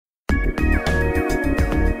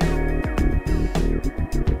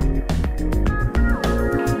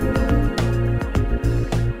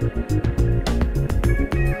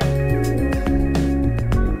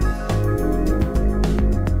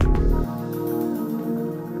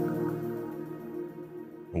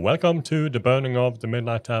Welcome to The Burning of the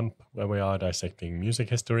Midnight Temp, where we are dissecting music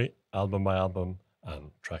history, album by album, and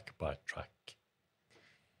track by track.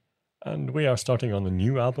 And we are starting on a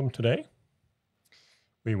new album today.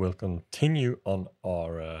 We will continue on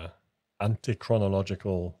our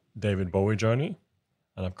anti-chronological David Bowie journey,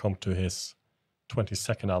 and I've come to his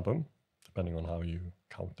 22nd album, depending on how you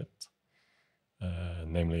count it,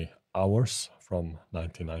 namely Hours from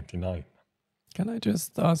 1999. Can I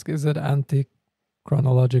just ask, is it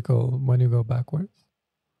anti-chronological when you go backwards?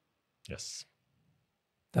 Yes.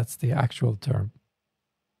 That's the actual term.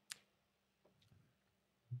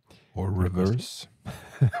 Or reverse.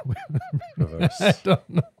 Reverse. I don't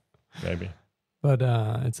know. Maybe. But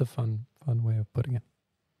it's a fun way of putting it.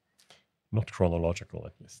 Not chronological,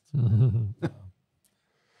 at least.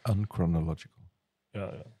 Unchronological.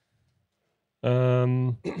 Yeah.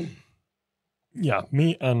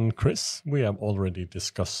 Me and Chris, we have already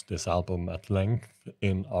discussed this album at length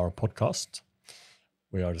in our podcast.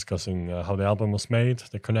 We are discussing how the album was made,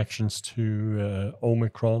 the connections to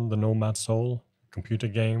Omicron, the Nomad Soul computer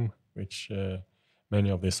game, which many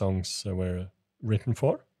of these songs were written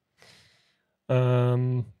for,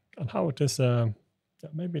 and how it is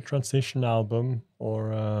maybe a transition album,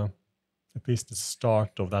 or at least the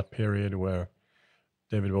start of that period where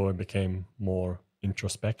David Bowie became more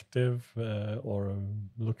introspective, or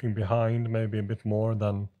looking behind maybe a bit more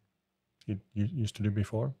than he used to do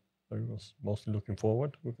before. He was mostly looking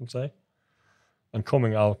forward, we can say, and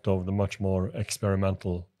coming out of the much more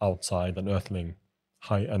experimental Outside and Earthling,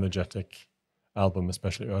 high energetic album,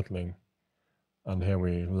 especially Earthling. And here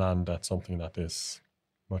we land at something that is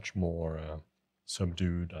much more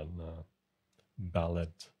subdued and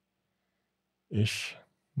ballad-ish.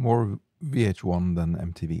 More VH1 than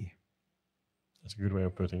MTV. That's a good way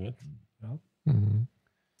of putting it. Yeah. Mm-hmm.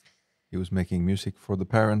 He was making music for the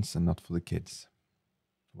parents and not for the kids.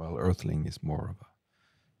 While Earthling is more of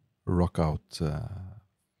a rock out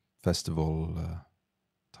festival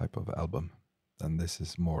type of album. And this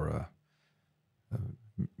is more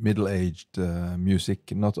middle-aged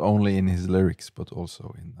music, not only in his lyrics, but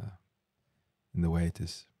also in the way it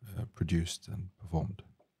is produced and performed.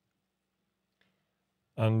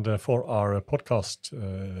 And for our podcast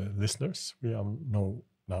listeners, we are now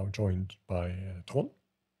joined by Trond,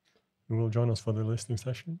 who will join us for the listening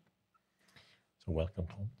session. So welcome,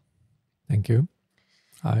 Trond. Thank you.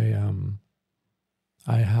 I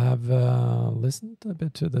have listened a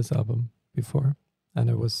bit to this album before, and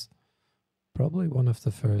it was probably one of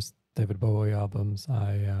the first David Bowie albums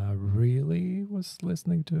I really was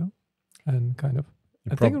listening to, and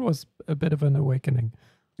I think it was a bit of an awakening.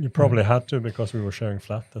 You probably had to, because we were sharing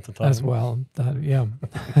flat at the time. As well, yeah.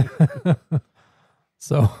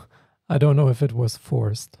 So I don't know if it was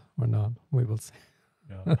forced or not. We will see.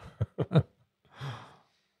 Yeah.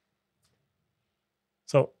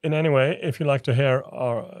 So in any way, if you like to hear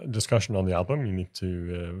our discussion on the album, you need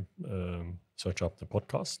to search up the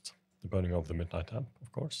podcast, The Burning of the Midnight Temp,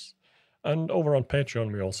 of course. And over on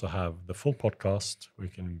Patreon, we also have the full podcast where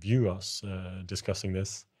you can view us discussing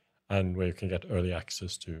this, and where you can get early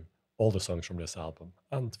access to all the songs from this album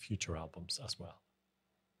and future albums as well.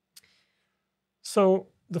 So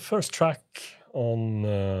the first track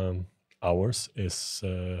on Hours is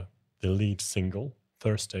the lead single,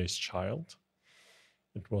 Thursday's Child.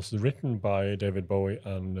 It was written by David Bowie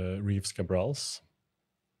and Reeves Gabrels,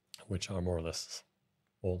 which are more or less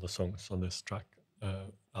all the songs on this track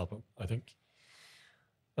album, I think.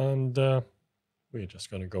 And we're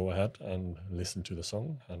just going to go ahead and listen to the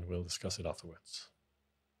song, and we'll discuss it afterwards.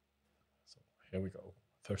 So here we go,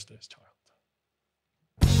 Thursday's Child.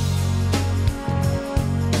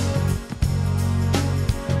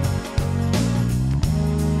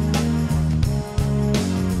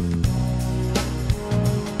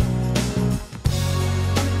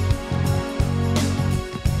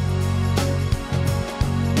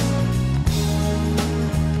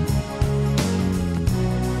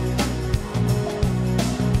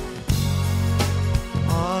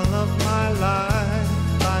 All of my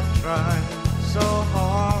life I tried so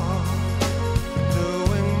hard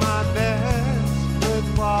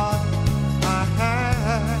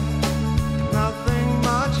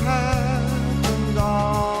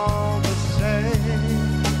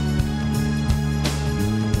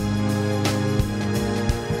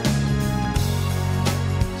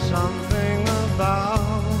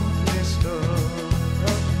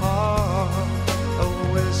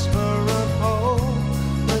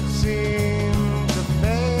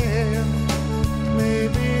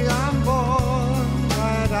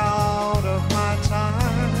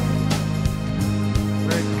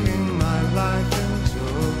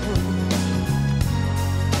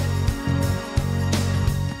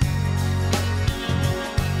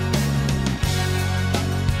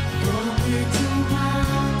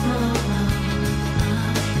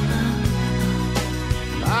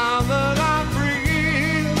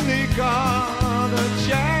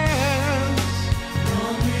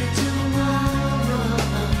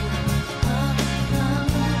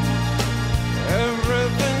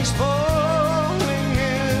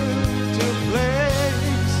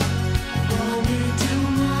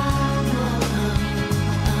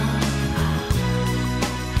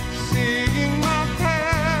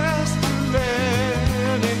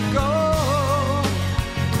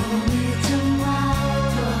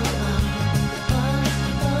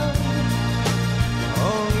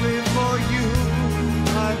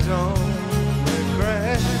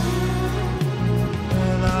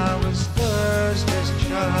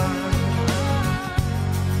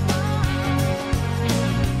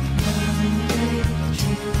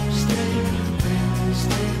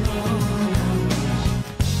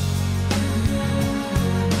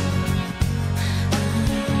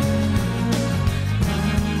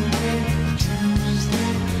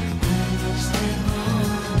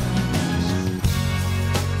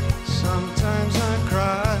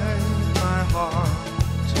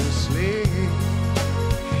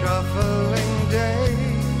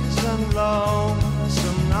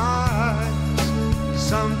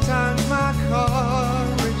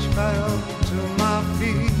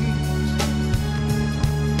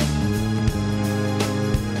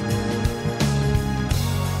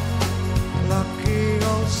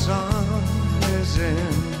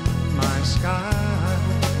my sky.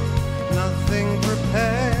 Nothing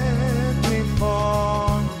prepared me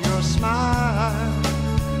for your smile,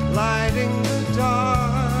 lighting the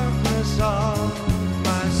darkness of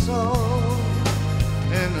my soul.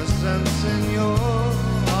 Innocence in your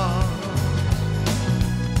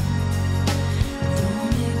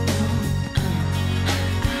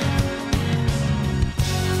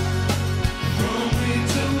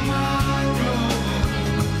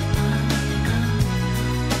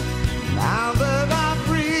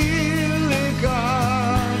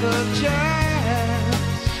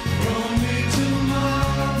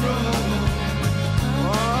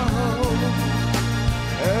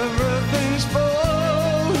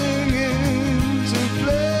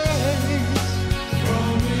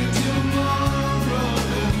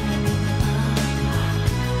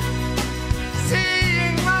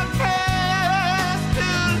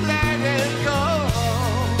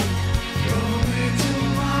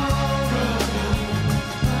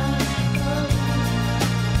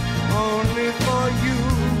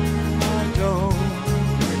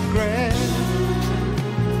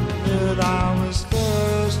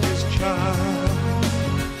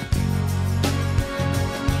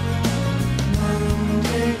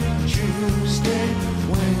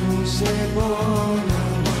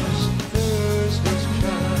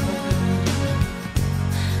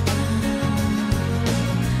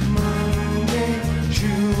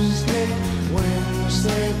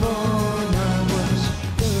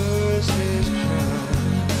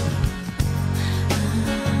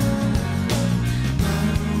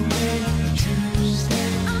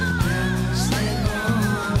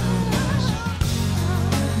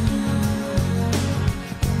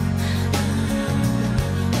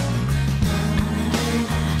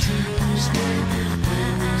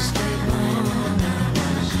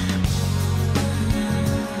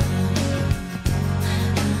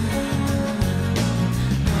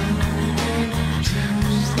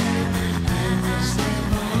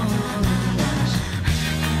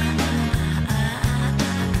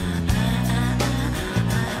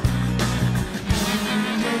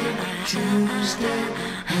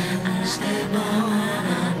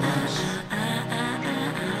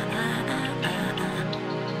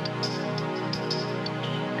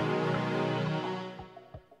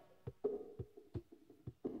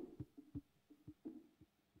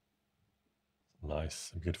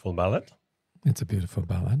Nice, beautiful ballad. It's a beautiful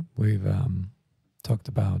ballad. We've talked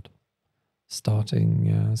about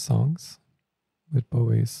starting songs with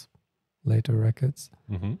Bowie's later records,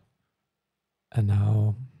 Mm-hmm. and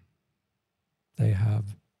now they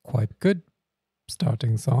have quite good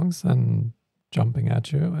starting songs and jumping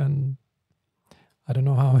at you. And I don't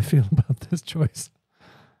know how I feel about this choice.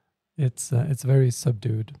 It's very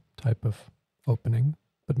subdued type of opening,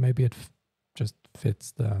 but maybe it just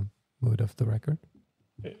fits the mood of the record.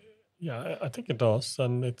 Yeah, I think it does.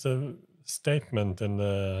 And it's a statement in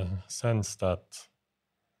the sense that,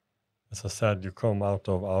 as I said, you come out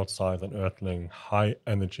of Outside an Earthling, high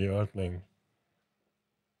energy Earthling,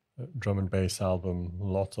 drum and bass album,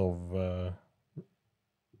 lot of,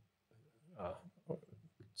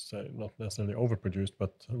 say, not necessarily overproduced,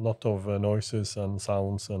 but a lot of noises and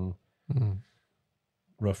sounds and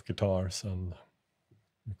rough guitars. And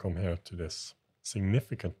you come here to this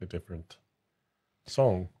significantly different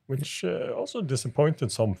song, which also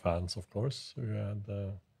disappointed some fans, of course, who had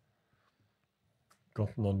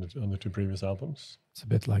gotten on the two previous albums. It's a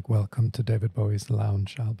bit like Welcome to David Bowie's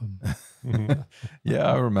Lounge album.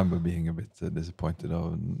 Yeah, I remember being a bit disappointed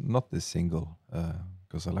of not this single,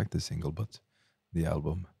 because I like the single, but the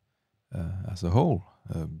album as a whole,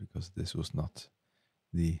 because this was not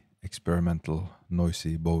the experimental,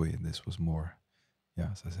 noisy Bowie. This was more, yeah,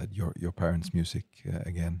 as I said, your parents' music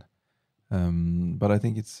again. But I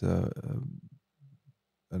think it's a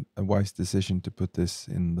wise decision to put this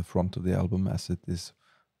in the front of the album, as it is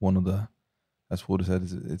one of the, as Frode said,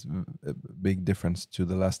 it's a big difference to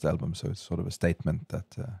the last album. So it's sort of a statement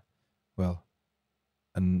that, well,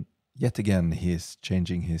 and yet again he is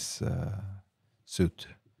changing his suit,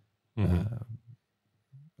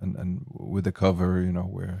 and with the cover, you know,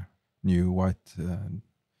 where new white.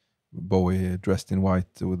 Bowie dressed in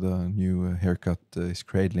white with a new haircut is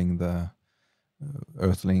cradling the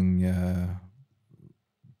Earthling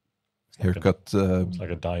haircut, it's like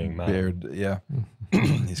a dying man. beard. Yeah,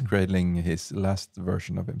 he's cradling his last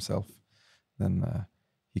version of himself. Then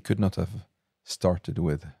he could not have started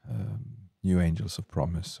with New Angels of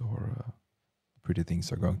Promise or Pretty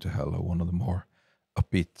Things Are Going to Hell, or one of the more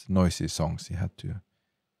upbeat, noisy songs. He had to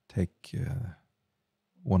take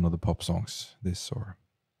one of the pop songs, this or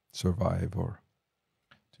Survive, or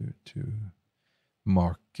to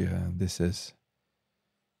mark this is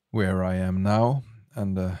where I am now,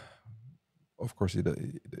 and of course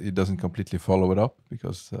it doesn't completely follow it up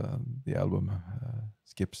because the album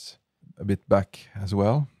skips a bit back as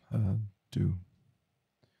well.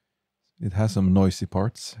 It has some noisy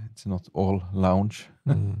parts. It's not all lounge,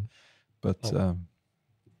 but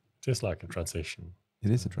it is like a transition.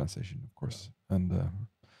 It is a transition, of course, and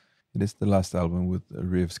it is the last album with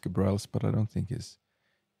Reeves Gabrels, but I don't think his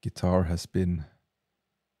guitar has been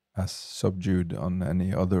as subdued on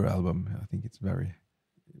any other album. I think it's very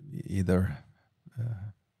either.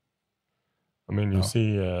 I mean, you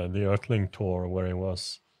see the Earthling tour where it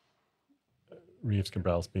was Reeves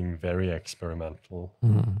Gabrels being very experimental,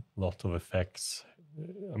 lot of effects.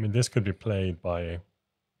 I mean, this could be played by, I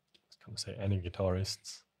was going to say, any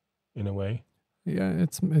guitarists in a way. Yeah,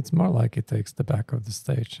 it's more like it takes the back of the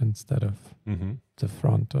stage instead of the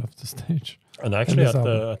front of the stage. And actually, at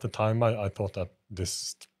the time, I thought that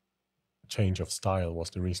this change of style was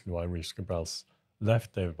the reason why Reeves Gabrels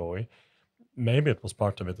left David Bowie. Maybe it was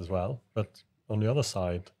part of it as well, but on the other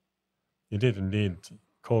side, he did indeed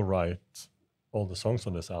co-write all the songs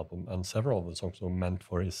on this album, and several of the songs were meant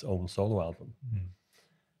for his own solo album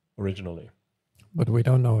originally. But we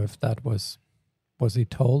don't know if that was he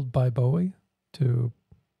told by Bowie to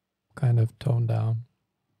kind of tone down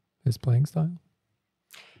his playing style?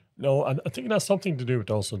 No, I think it has something to do with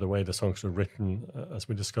also the way the songs were written. As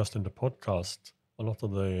we discussed in the podcast, a lot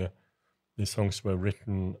of these songs were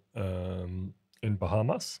written in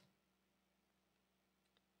Bahamas,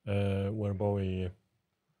 where Bowie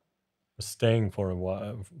was staying for a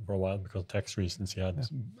while because of tax reasons. He had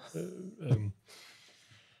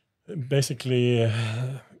basically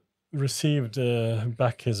received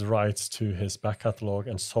back his rights to his back catalog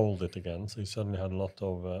and sold it again. So he suddenly had a lot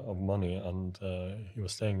of money, and he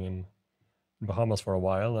was staying in Bahamas for a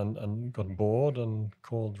while and got bored and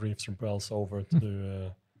called Reeves Gabrels over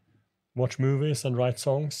to watch movies and write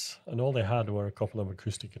songs. And all they had were a couple of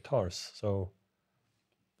acoustic guitars. So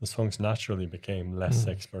the songs naturally became less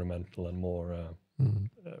experimental and more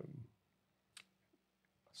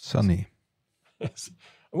sunny. Yes.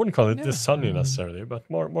 I wouldn't call it this sunny necessarily, but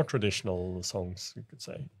more traditional songs, you could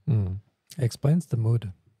say. Explains the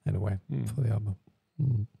mood in a way for the album.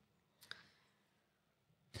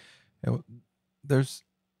 Yeah, well, there's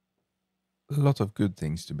a lot of good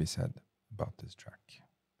things to be said about this track,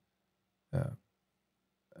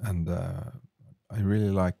 and I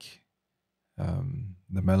really like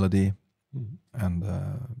the melody, and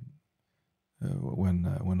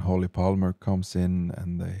when Holly Palmer comes in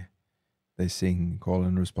and they sing call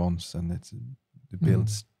and response, and it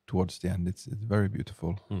builds towards the end. It's very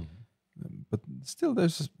beautiful, but still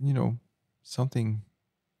there's something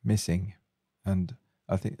missing, and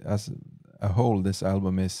I think as a whole this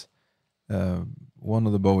album is one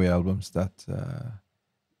of the Bowie albums that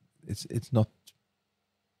it's not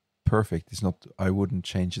perfect. It's not. I wouldn't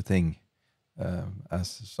change a thing, as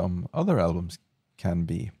some other albums can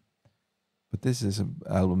be, but this is an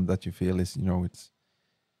album that you feel is it's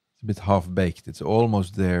a bit half-baked. It's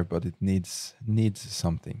almost there, but it needs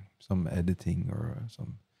something, some editing or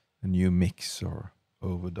a new mix or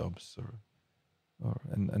overdubs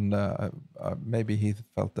and maybe he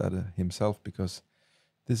felt that himself, because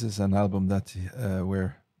this is an album that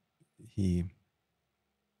where he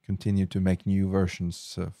continued to make new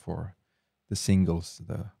versions for the singles.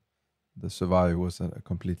 The Survive was a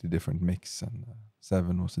completely different mix, and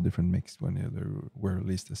 7 was a different mix when they were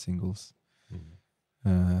released as singles.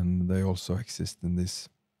 And they also exist in this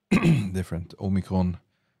different Omicron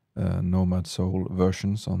Nomad Soul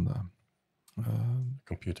versions on the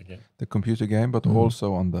computer game, but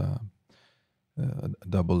also on the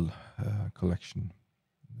double collection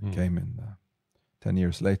that came in 10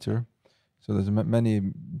 years later. So there's many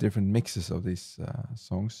different mixes of these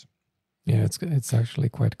songs. Yeah, it's actually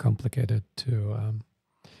quite complicated to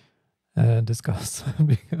discuss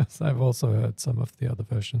because I've also heard some of the other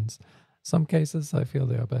versions. Some cases I feel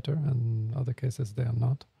they are better, and other cases they are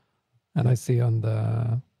not. And I see on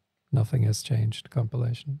the Nothing Has Changed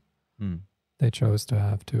compilation, they chose to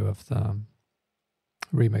have 2 of the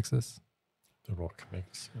remixes. The rock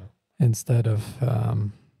mix, instead of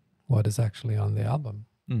what is actually on the album.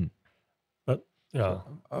 But yeah,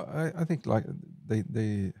 I think like they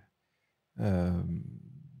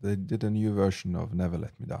did a new version of Never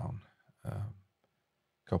Let Me Down a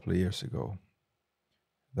couple of years ago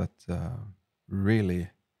that really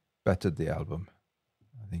bettered the album.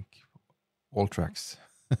 I think all tracks,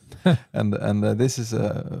 and this is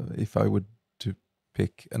if I would to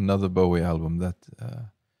pick another Bowie album that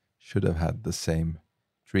should have had the same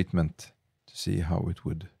treatment to see how it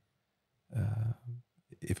would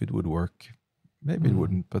if it would work. Maybe it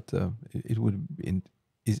wouldn't, but it would be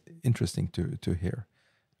is interesting to hear.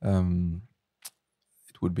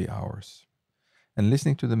 It would be ours. And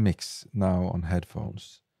listening to the mix now on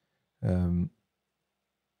headphones,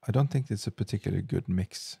 I don't think it's a particularly good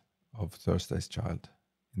mix of Thursday's Child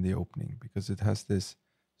in the opening, because it has this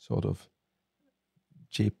sort of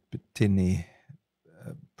cheap, tinny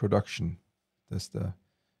production. There's the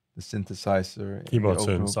synthesizer. Keyboard the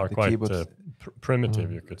synths are the quite keyboards.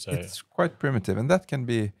 primitive, you could say. It's quite primitive, and that can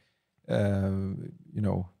be,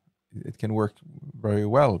 it can work very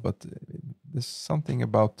well. But there's something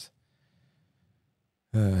about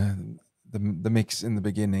the mix in the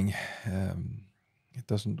beginning. It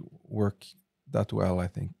doesn't work that well, I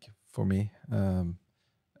think, for me.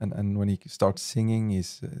 And when he starts singing,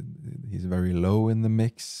 he's very low in the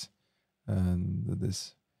mix, and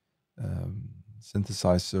this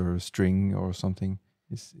synthesizer string or something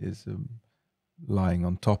is lying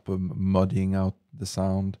on top of muddying out the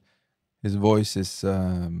sound. His voice is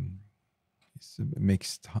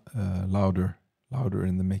mixed louder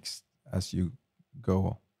in the mix as you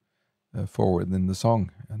go forward in the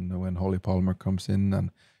song. And when Holly Palmer comes in,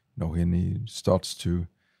 and when he starts to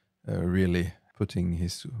really putting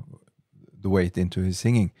the weight into his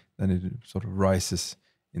singing, then it sort of rises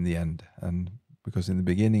in the end. And because in the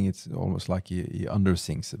beginning it's almost like he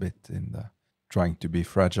undersings a bit in the trying to be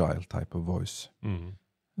fragile type of voice.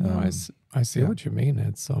 I see what you mean.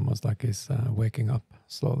 It's almost like he's waking up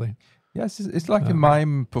slowly. Yes, it's like a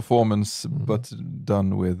mime performance, but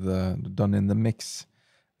done in the mix.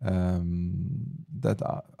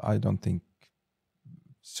 That I don't think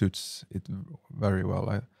suits it very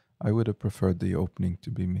well. I would have preferred the opening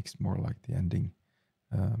to be mixed more like the ending.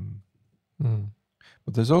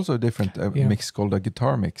 But there's also a different mix called a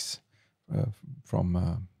guitar mix from,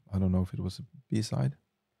 I don't know if it was a B-side.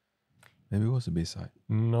 Maybe it was a B-side.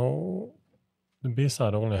 No, the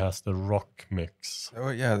B-side only has the rock mix. Oh,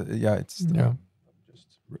 yeah, it's I'm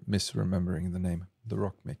just misremembering the name. The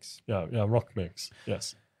rock mix. Yeah, rock mix,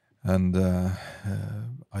 yes. And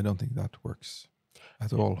I don't think that works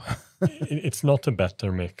at all. It's not a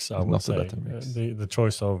better mix, I would say. Not a better mix. The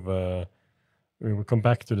choice of... we will come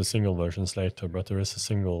back to the single versions later, but there is a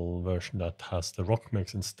single version that has the rock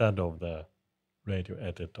mix instead of the radio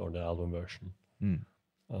edit or the album version.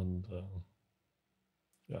 And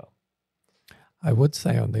I would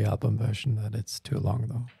say on the album version that it's too long,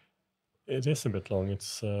 though. It is a bit long.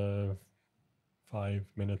 It's 5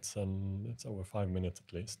 minutes, and it's over 5 minutes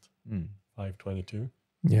at least. 5:22.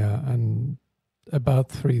 Yeah, and about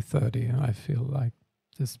 3:30, I feel like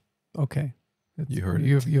this. Okay, you heard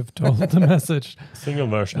you've told the message. Single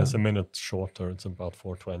version is a minute shorter. It's about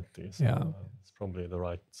 4:20. So Yeah. It's probably the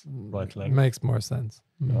right length. Makes more sense.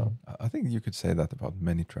 I think you could say that about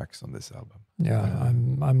many tracks on this album. Yeah,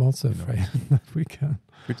 I'm also afraid that we can.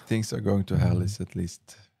 Pretty Things Are Going to Hell is at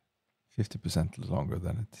least 50% longer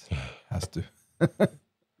than it has to.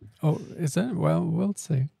 Oh, is it? Well, we'll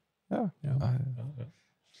see. Yeah. Yeah.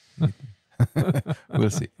 We'll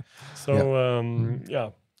see. So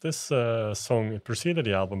this song, it preceded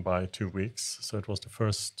the album by 2 weeks. So it was the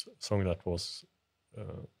first song that was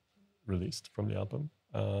released from the album.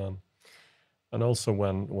 And also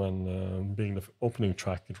when being the opening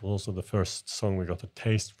track, it was also the first song we got a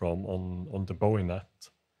taste from on the Bowie net,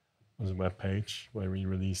 on the webpage, where we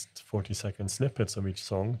released 40-second snippets of each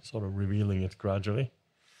song, sort of revealing it gradually.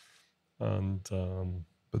 And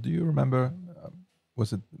but do you remember,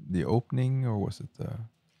 was it the opening or was it the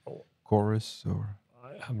chorus? Or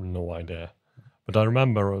I have no idea. But I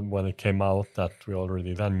remember when it came out that we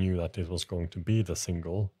already then knew that it was going to be the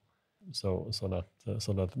single. So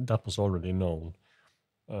that was already known.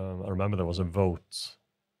 I remember there was a vote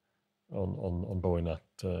on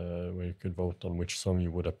BowieNet where you could vote on which song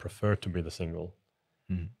you would have preferred to be the single.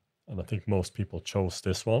 And I think most people chose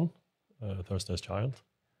this one, Thursday's Child.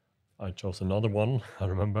 I chose another one, I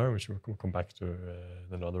remember, which we'll come back to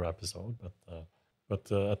in another episode.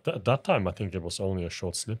 But at that time, I think it was only a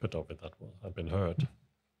short snippet of it that had been heard.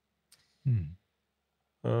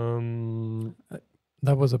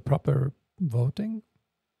 That was a proper voting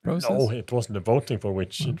process? No, it wasn't the voting for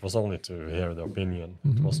which, it was only to hear the opinion.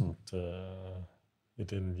 It wasn't, it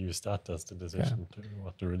didn't use that as the decision to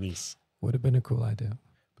what to release. Would have been a cool idea.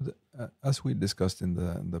 But as we discussed in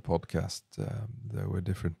the podcast, there were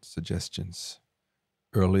different suggestions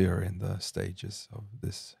earlier in the stages of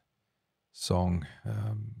this song.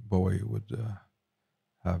 Bowie would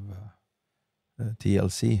have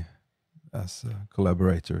TLC as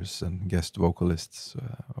collaborators and guest vocalists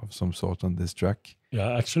of some sort on this track.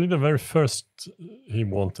 Yeah, actually, the very first he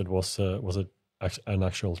wanted was an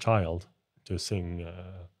actual child. to sing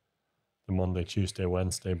the Monday, Tuesday,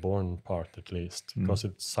 Wednesday born part at least, because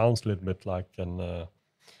it sounds a little bit like an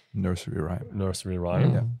Nursery rhyme. nursery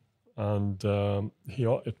rhyme. Mm. And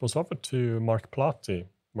it was offered to Mark Plati.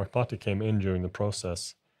 Mark Plati came in during the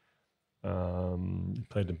process,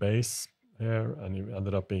 played the bass here, and he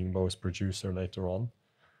ended up being Bowie's producer later on.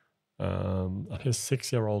 And his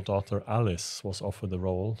 6-year-old daughter Alice was offered the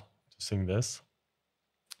role to sing this.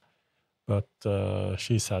 But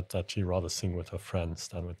she said that she'd rather sing with her friends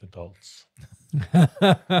than with adults.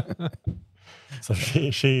 So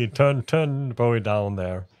she turned Bowie down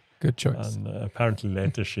there. Good choice. And apparently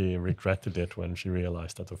later she regretted it when she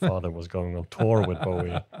realized that her father was going on tour with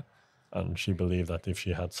Bowie. And she believed that if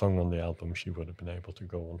she had sung on the album, she would have been able to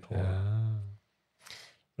go on tour.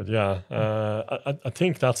 But yeah, I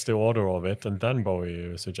think that's the order of it. And then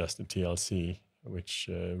Bowie suggested TLC, which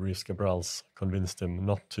Reeves Gabrels convinced him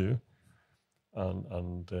not to.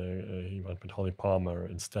 And he went with Holly Palmer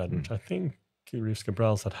instead, which I think Reeves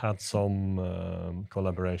Gabrels had some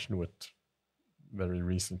collaboration with very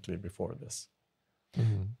recently before this.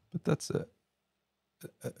 But that's a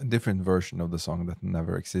different version of the song that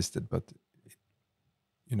never existed. But,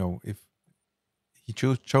 if he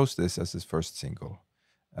chose this as his first single,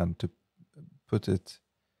 and to put it,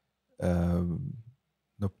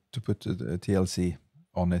 TLC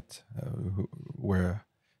on it, where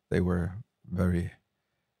they were very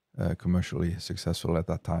commercially successful at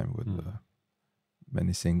that time with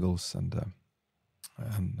many singles and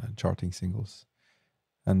charting singles.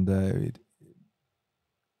 And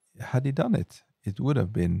had he done it, it would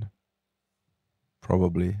have been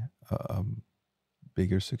probably a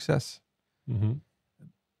bigger success.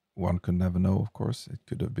 One could never know, of course. It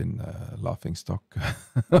could have been a laughing stock,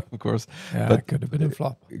 of course. Yeah, but it could have been a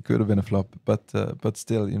flop. It could have been a flop, but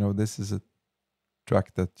still, this is a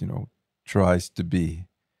track that tries to be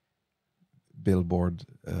Billboard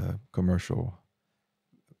commercial,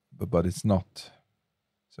 but it's not.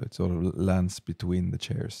 So it sort of lands between the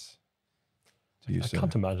chairs. I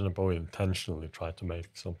can't imagine that Bowie intentionally tried to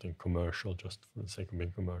make something commercial just for the sake of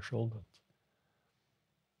being commercial. But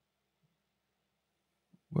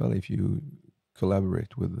well, if you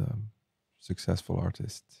collaborate with a successful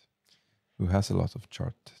artist who has a lot of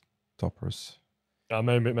chart toppers. Yeah,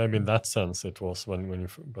 maybe in that sense it was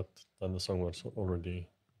but then the song was already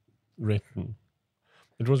written.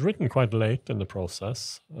 It was written quite late in the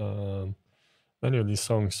process. Many of these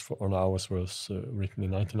songs on Ours was written in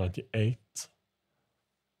 1998,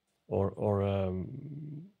 or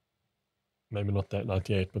maybe not that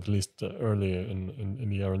 98, but at least earlier in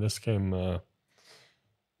the year. And this came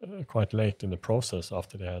quite late in the process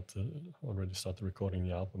after they had already started recording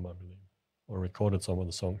the album, I believe, or recorded some of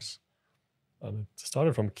the songs. And it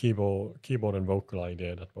started from keyboard and vocal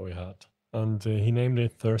idea that Bowie had. And he named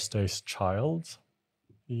it Thursday's Child.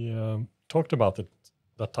 He talked about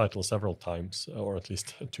that title several times, or at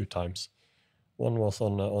least 2 times. One was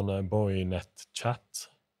on a Bowie net chat,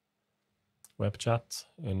 web chat,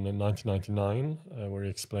 in 1999, where he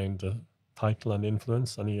explained the title and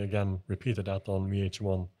influence. And he again repeated that on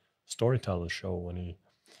VH1 Storyteller show when he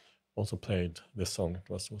also played this song. It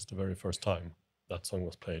was the very first time that song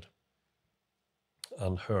was played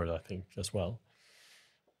and heard, I think, as well.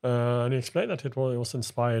 And he explained that it was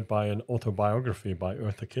inspired by an autobiography by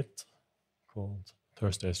Eartha Kitt called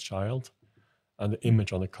Thursday's Child, and the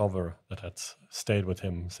image on the cover that had stayed with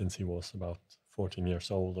him since he was about 14 years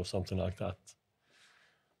old or something like that.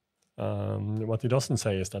 What he doesn't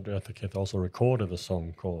say is that Eartha Kitt also recorded a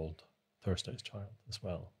song called Thursday's Child as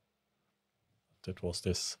well. It was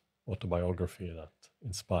this autobiography that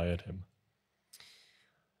inspired him.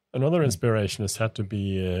 Another inspiration is said to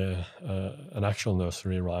be an actual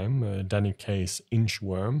nursery rhyme, Danny Kaye's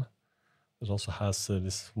Inchworm. It also has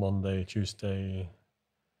this Monday, Tuesday,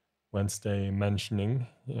 Wednesday mentioning.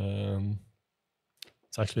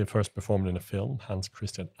 It's actually first performed in a film, Hans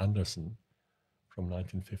Christian Andersen, from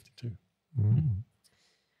 1952.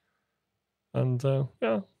 And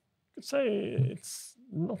yeah, I could say it's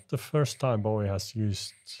not the first time Bowie has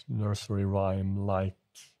used nursery rhyme-like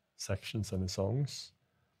sections in his songs.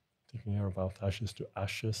 Thinking here about Ashes to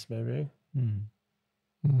Ashes, maybe,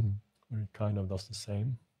 where he kind of does the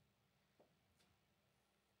same.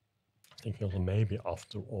 I think also maybe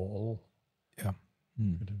After All. Yeah.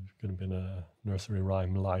 Could have been a nursery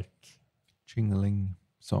rhyme-like. Jingling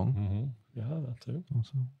song. Yeah, that too.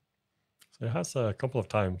 Also. So he has a couple of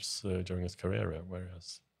times during his career where he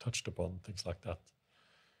has touched upon things like that.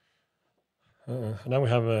 Now we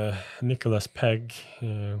have Nicholas Pegg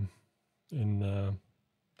in...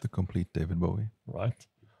 The complete David Bowie. Right.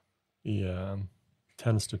 He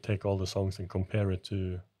tends to take all the songs and compare it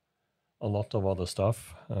to a lot of other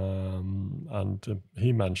stuff. And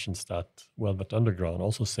he mentions that Velvet Underground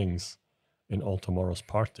also sings in All Tomorrow's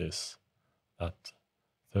Parties that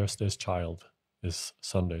Thursday's child is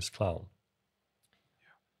Sunday's clown.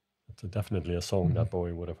 It's definitely a song that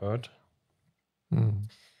Bowie would have heard. And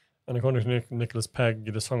according to Nicholas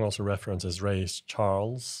Pegg, the song also references Ray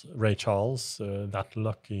Charles, That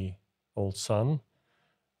Lucky Old Sun,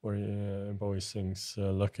 where Bowie sings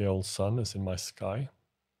Lucky Old Sun is in my sky.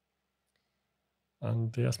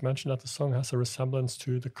 And he has mentioned that the song has a resemblance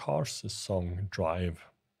to the Cars' song Drive.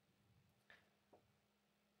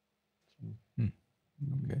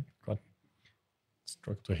 Okay. Quite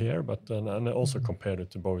struck to hear, but then and I also compared it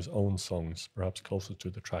to Bowie's own songs, perhaps closer to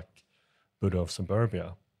the track Buddha of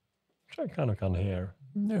Suburbia, which I kind of can hear.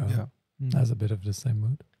 Yeah. Has a bit of the same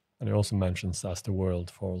mood. And he also mentions As the World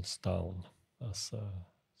Falls Down as a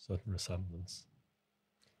certain resemblance.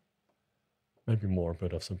 Maybe more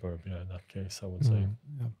Buddha of Suburbia in that case, I would say.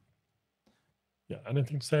 Yeah.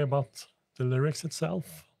 Anything to say about the lyrics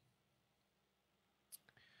itself?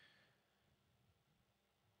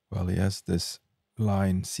 Well, he has this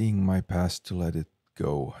line, seeing my past to let it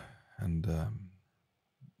go. And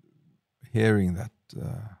hearing that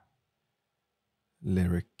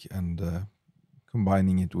lyric and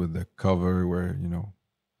combining it with the cover where,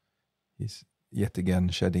 he's yet again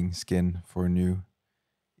shedding skin for a new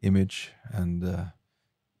image and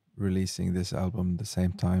releasing this album the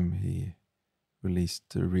same time he released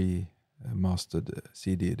remastered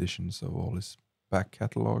CD editions of all his back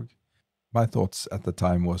catalog. My thoughts at the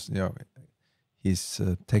time was, he's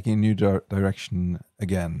taking a new direction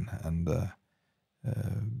again and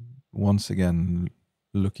once again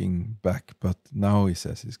looking back, but now he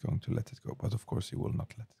says he's going to let it go. But of course he will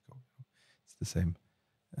not let it go. It's the same.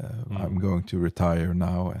 I'm going to retire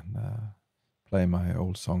now and play my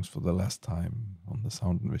old songs for the last time on the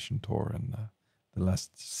Sound and Vision tour and the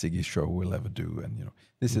last Ziggy show we'll ever do. And,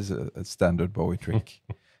 this is a standard Bowie trick.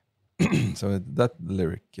 So that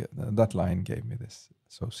lyric, that line gave me this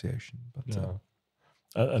association. But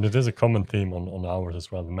and it is a common theme on ours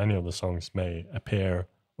as well. Many of the songs may appear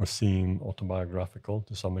or seem autobiographical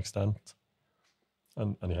to some extent.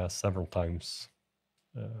 And he has several times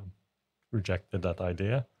rejected that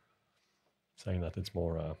idea, saying that it's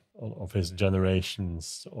more of his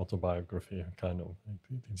generation's autobiography, kind of.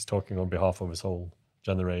 He's talking on behalf of his whole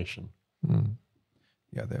generation.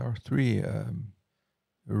 Yeah, there are three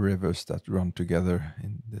rivers that run together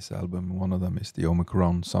in this album. One of them is the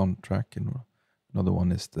Omicron soundtrack, and another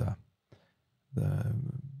one is the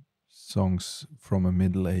songs from a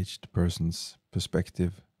middle-aged person's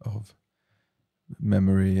perspective of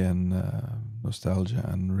memory and nostalgia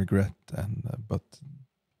and regret, and but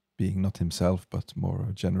being not himself, but more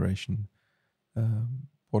a generation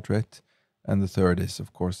portrait. And the third is,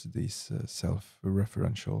 of course, these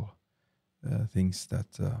self-referential things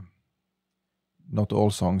that not all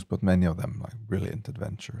songs, but many of them, like Brilliant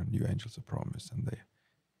Adventure and New Angels of Promise, and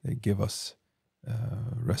they give us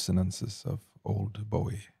resonances of old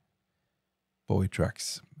Bowie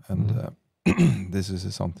tracks, and this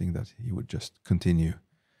is something that he would just continue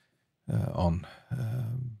on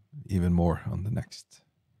even more on the next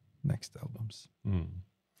albums.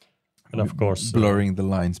 And of course, blurring the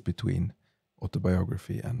lines between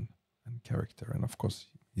autobiography and character, and of course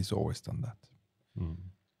he's always done that.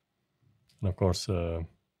 And of course,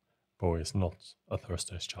 Bowie is not a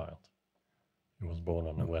Thursday's child. He was born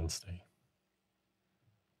on a Wednesday.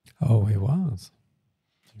 Oh, he was.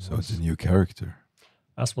 So it's a new character.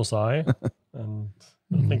 As was I. And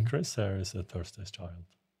I think Chris here is a Thursday's child.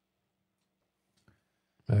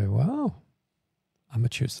 Very well. I'm a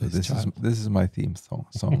Tuesday's child. This is my theme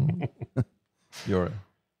song. You're a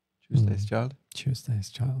Tuesday's child? Tuesday's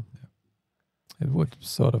child. Yeah. It would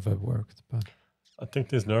sort of have worked, but... I think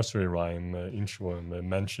this nursery rhyme, Inchworm,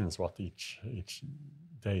 mentions what each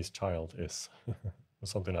day's child is. Or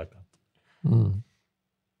something like that.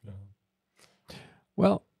 Yeah.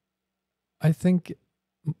 Well, I think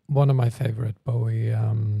one of my favorite Bowie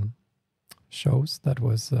shows that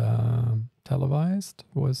was televised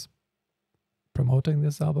was promoting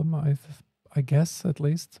this album, I guess at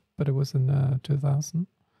least, but it was in 2000,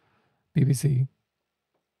 BBC.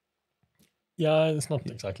 Yeah, it's not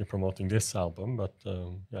exactly promoting this album, but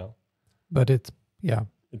yeah. But it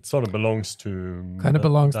sort of belongs to... Kind of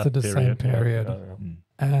belongs to the period. same period. Yeah.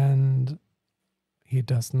 And he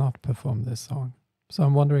does not perform this song. So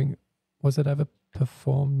I'm wondering, was it ever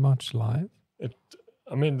performed much live?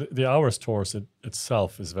 The Hours tours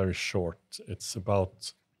itself is very short. It's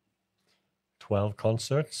about 12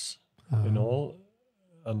 concerts in all,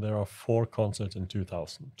 and there are 4 concerts in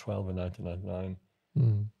 2000, 12 in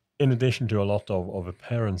 1999. in addition to a lot of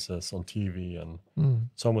appearances on TV, and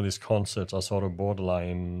some of these concerts are sort of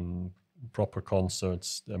borderline proper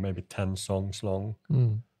concerts. They're maybe 10 songs long.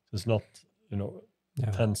 It's not,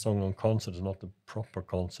 10 song long concert is not the proper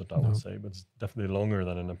concert, I would say, but it's definitely longer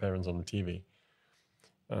than an appearance on the TV.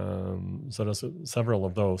 So there's several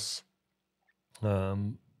of those.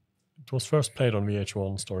 It was first played on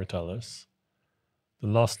VH1 Storytellers. The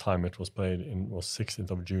last time it was played was 16th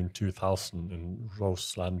of June 2000 in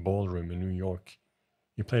Roseland Ballroom in New York.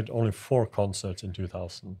 He played only 4 concerts in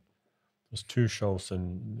 2000. There's 2 shows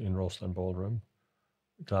in Roseland Ballroom,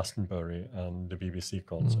 Glastonbury and the BBC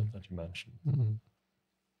concert that you mentioned.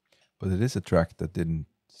 But it is a track that didn't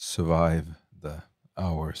survive the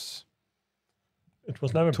hours. It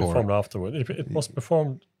was never performed afterward. It was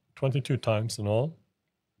performed 22 times in all,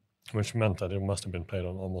 which meant that it must have been played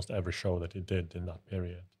on almost every show that he did in that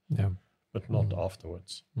period. Yeah. But not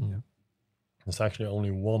afterwards. Yeah. There's actually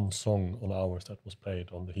only 1 song on Hours that was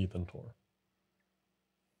played on the Heathen tour.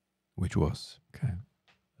 Which was? Okay.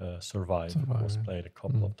 Survive was played a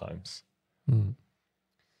couple of times.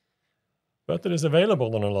 But it is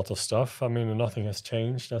available on a lot of stuff. I mean, nothing has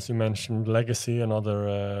changed. As you mentioned, Legacy,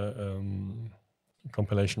 another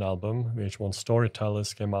compilation album. VH1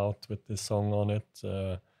 Storytellers came out with this song on it.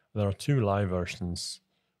 There are 2 live versions,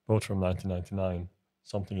 both from 1999.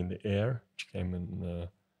 Something in the Air, which came in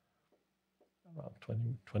around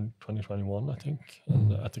 2021, I think.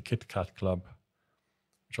 And at the Kit Kat Club,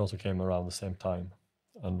 which also came around the same time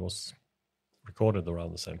and was recorded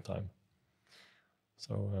around the same time.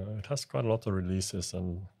 So it has quite a lot of releases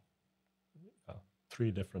and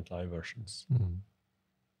 3 different live versions.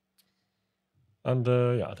 And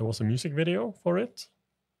there was a music video for it,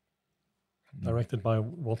 directed by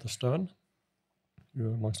Walter Stern,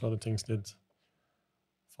 who, amongst other things, did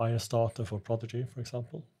Firestarter for Prodigy, for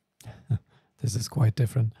example. This is quite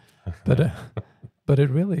different, but it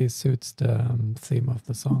really suits the theme of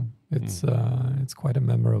the song. It's quite a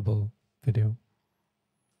memorable video.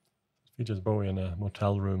 It features Bowie in a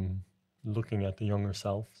motel room, looking at the younger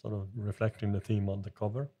self, sort of reflecting the theme on the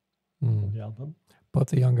cover of the album. Both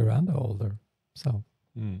the younger and the older self.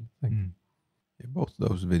 Yeah, both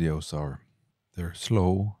those videos they're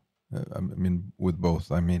slow. I mean, with both,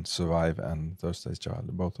 I mean Survive and Thursday's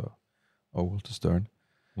Child, both are Walter Stern.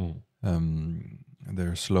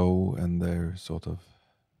 They're slow and they're sort of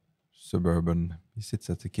suburban. He sits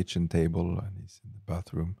at the kitchen table and he's in the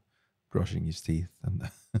bathroom brushing his teeth, and I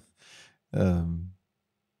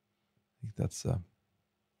think that's. I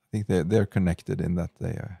think they're connected in that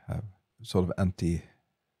they have sort of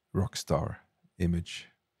anti-rock star image.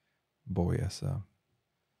 Bowie as a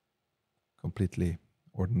completely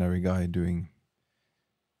ordinary guy doing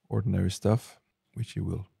ordinary stuff, which he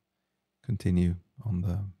will continue on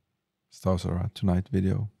the Stars Are Out Tonight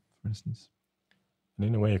video, for instance. And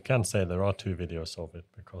in a way, you can say there are 2 videos of it,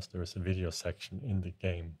 because there is a video section in the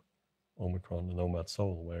game, Omicron the Nomad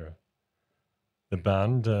Soul, where the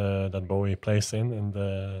band that Bowie plays in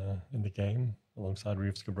the game, alongside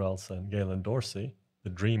Reeves Gabrels and Galen Dorsey, the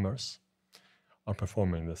Dreamers, are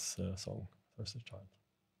performing this song, Thursday Child.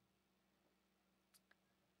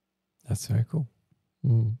 That's very cool.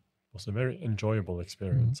 It was a very enjoyable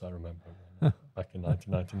experience, I remember, back in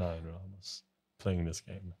 1999 when I was playing this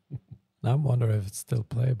game. I wonder if it's still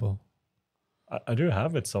playable. I do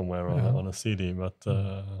have it somewhere on a CD, but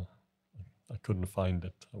I couldn't find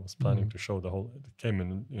it. I was planning to show the whole. It came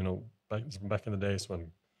in, back in the days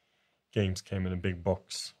when games came in a big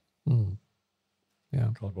box,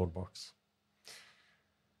 cardboard box.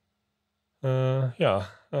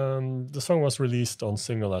 The song was released on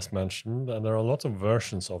single, as mentioned, and there are a lot of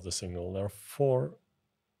versions of the single. There are 4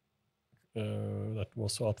 that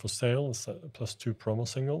was out for sale, plus 2 promo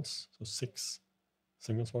singles, so 6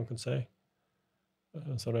 singles, one could say.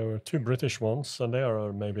 So there were 2 British ones, and they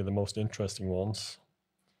are maybe the most interesting ones.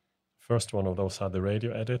 First one of those had the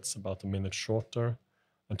radio edits, about a minute shorter,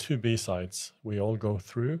 and 2 B-sides, We All Go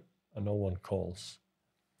Through and No One Calls.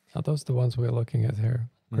 Are those the ones we're looking at here,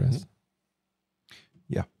 Chris?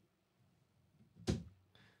 Yeah.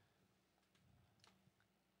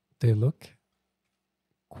 They look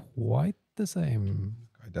quite the same.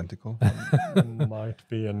 Identical. Might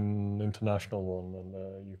be an international one, and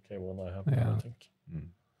a UK one I have, I think.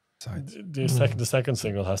 The second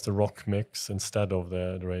single has the rock mix instead of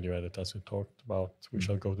the radio edit, as we talked about. We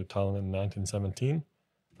Shall Go to Town in 1917,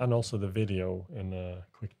 and also the video in a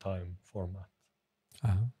QuickTime format.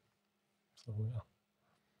 So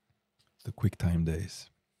The QuickTime days.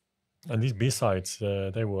 And these B-sides,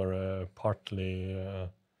 they were partly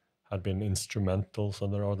had been instrumental, so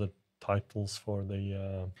there are the titles for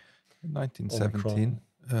the 1917.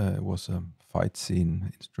 It was a fight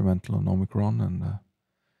scene instrumental on Omicron, and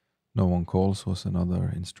No One Calls was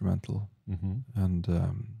another instrumental. And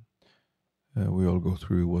We All Go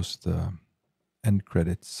Through was the end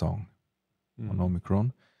credits song on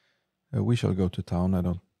Omicron. We Shall Go to Town, I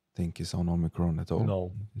don't think is on Omicron at all.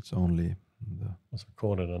 No, It's only the... it was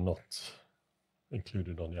recorded and not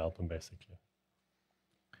included on the album, basically.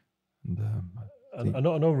 And, I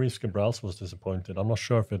know Reeves Gabrels was disappointed. I'm not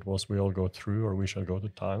sure if it was We All Go Through or We Shall Go to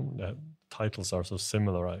Town. The titles are so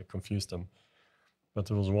similar, I confused them. But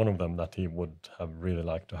there was one of them that he would have really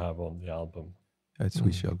liked to have on the album. It's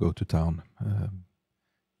We Shall Go to Town.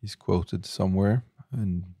 He's quoted somewhere,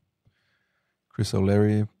 and Chris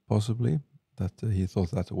O'Leary possibly, that he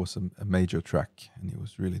thought that was a major track, and he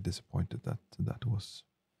was really disappointed that that was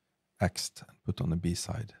axed and put on a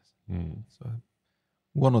B-side. So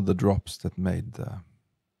one of the drops that made the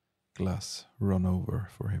glass run over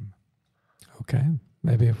for him. Okay,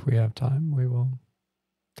 maybe if we have time, we will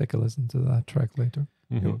take a listen to that track later.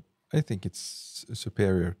 I think it's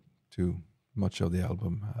superior to much of the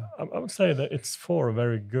album. I would say that it's 4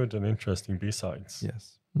 very good and interesting B-sides.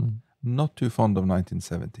 Yes. Not too fond of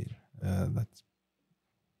 1917. That's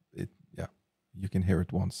it. Yeah, you can hear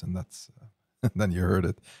it once, and that's then you heard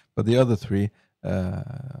it. But the other 3,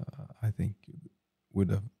 I think, would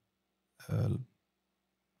have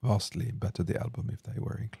vastly bettered the album if they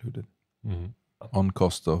were included, on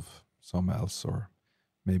cost of some else, or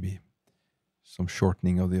maybe some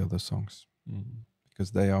shortening of the other songs,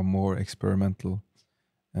 because they are more experimental,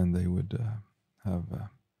 and they would have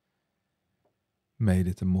made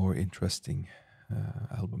it a more interesting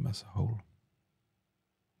album as a whole,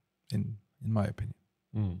 in my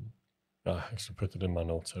opinion. I actually put it in my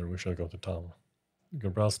notes here. We Shall Go to Town.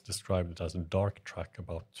 Gabrels described it as a dark track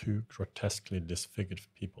about 2 grotesquely disfigured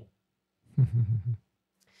people.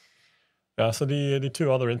 Yeah, so the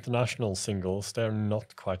 2 other international singles, they're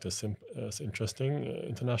not quite as interesting.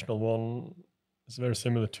 International one is very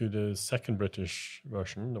similar to the second British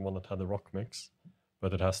version, the one that had the rock mix,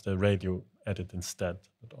 but it has the radio edit instead,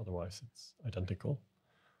 but otherwise it's identical.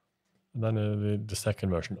 And then the second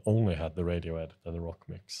version only had the radio edit and the rock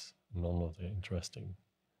mix, none of the interesting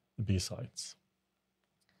B-sides.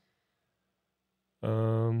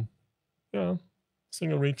 Yeah,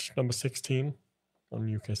 single reached number 16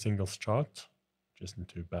 on UK singles chart, which isn't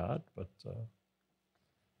too bad, but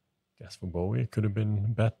guess for Bowie it could have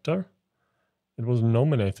been better. It was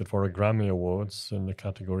nominated for a Grammy Awards in the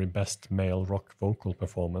category Best Male Rock Vocal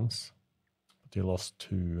Performance, but he lost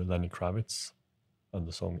to Lenny Kravitz and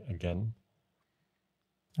the song Again.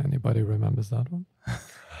 Anybody remembers that one?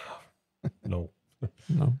 No.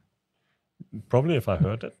 No. Probably if I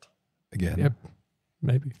heard it. Again. Yep.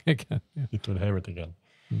 Maybe again. Yeah. It would hear it again.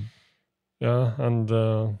 Yeah, and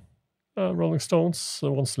Rolling Stones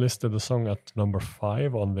once listed the song at number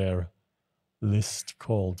 5 on their list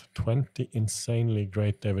called 20 Insanely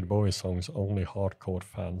Great David Bowie Songs Only Hardcore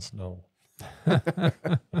Fans Know.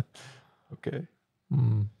 Okay.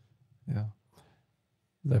 Yeah.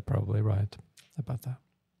 They're probably right about that.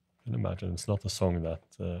 I can imagine it's not a song that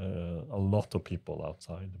a lot of people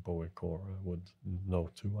outside the Bowie core would know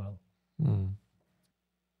too well.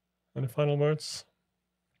 Any final words?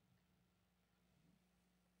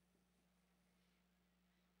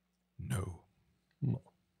 No.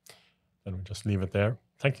 Then we just leave it there.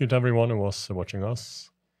 Thank you to everyone who was watching us.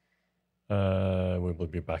 We will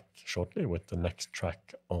be back shortly with the next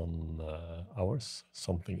track on ours,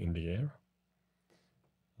 Something in the Air.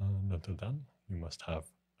 And until then, you must have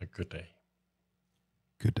a good day.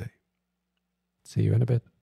 Good day. See you in a bit.